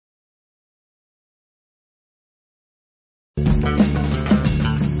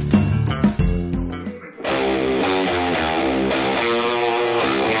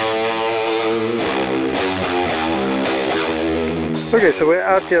Okay, so we're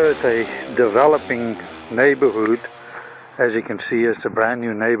out here at a developing neighborhood. As you can see, it's a brand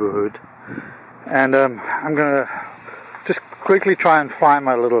new neighborhood. And I'm going to just quickly try and fly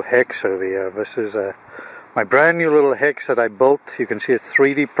my little hex over here. This is my brand new little hex that I built. You can see it's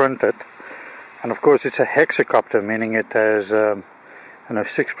 3D printed. And of course it's a hexacopter, meaning it has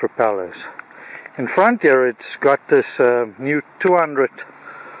 6 propellers. In front here it's got this new 200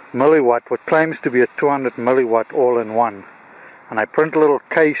 milliwatt, what claims to be a 200 milliwatt all-in-one. And I print a little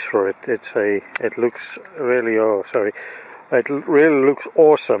case for it. It looks really, it really looks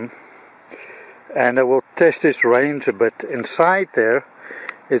awesome. And I will test its range a bit. Inside there,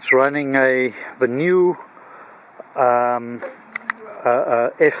 it's running the new F3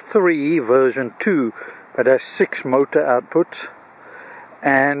 version 2 that has 6 motor outputs.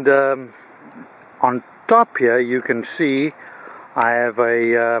 And on top here, you can see I have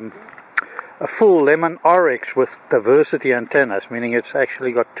a full Lemon RX with diversity antennas, meaning it's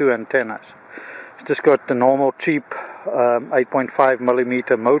actually got 2 antennas. It's just got the normal cheap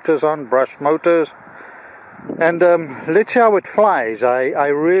 8.5mm motors on, brushed motors. And let's see how it flies. I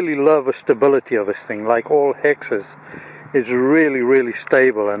really love the stability of this thing. Like all hexes, it's really, really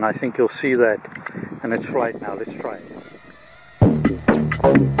stable, and I think you'll see that in its flight now. Let's try it.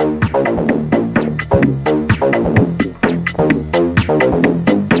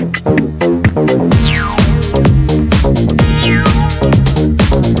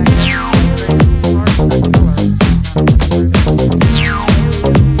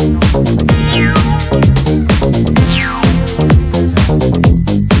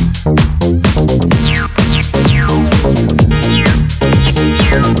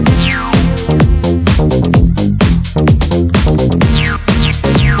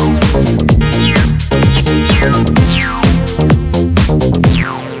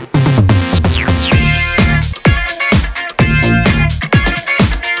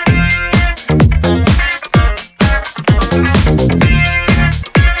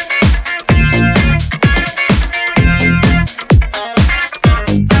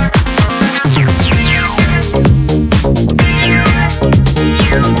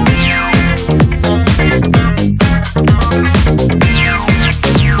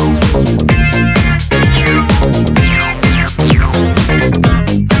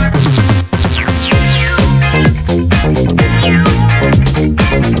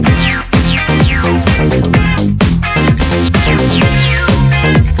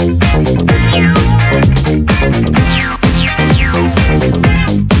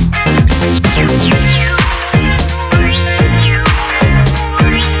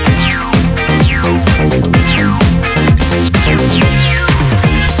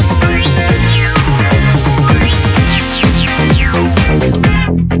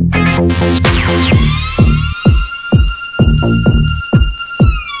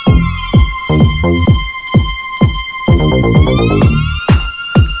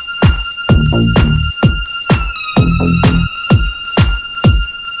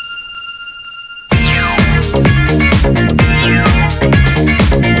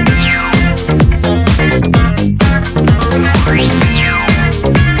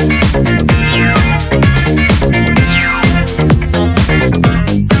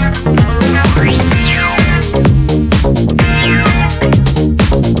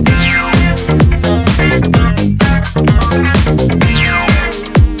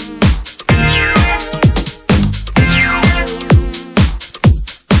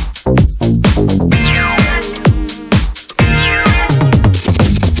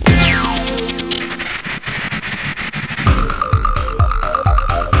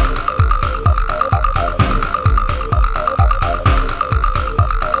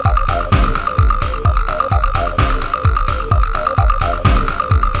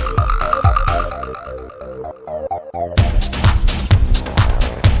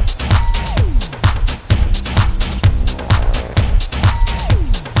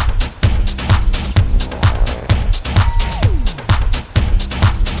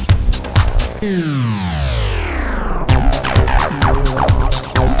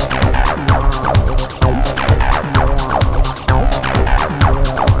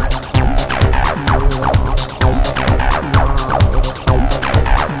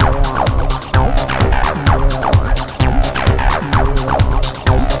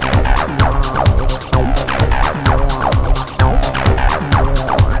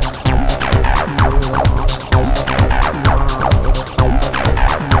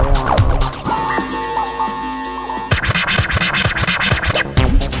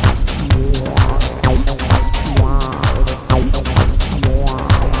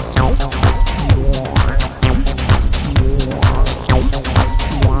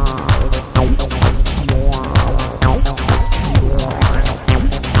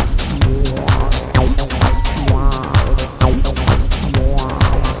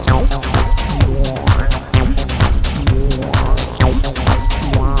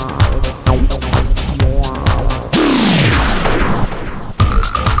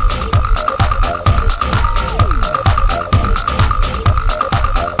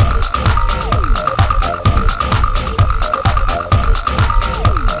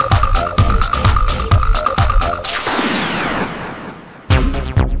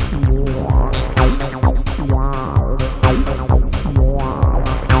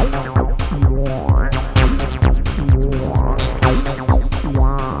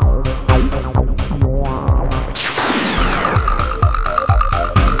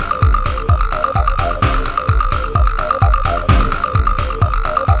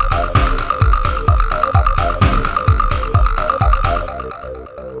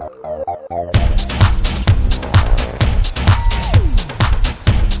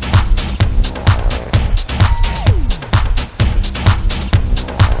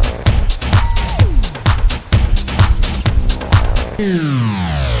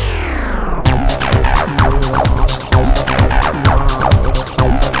 Yeah.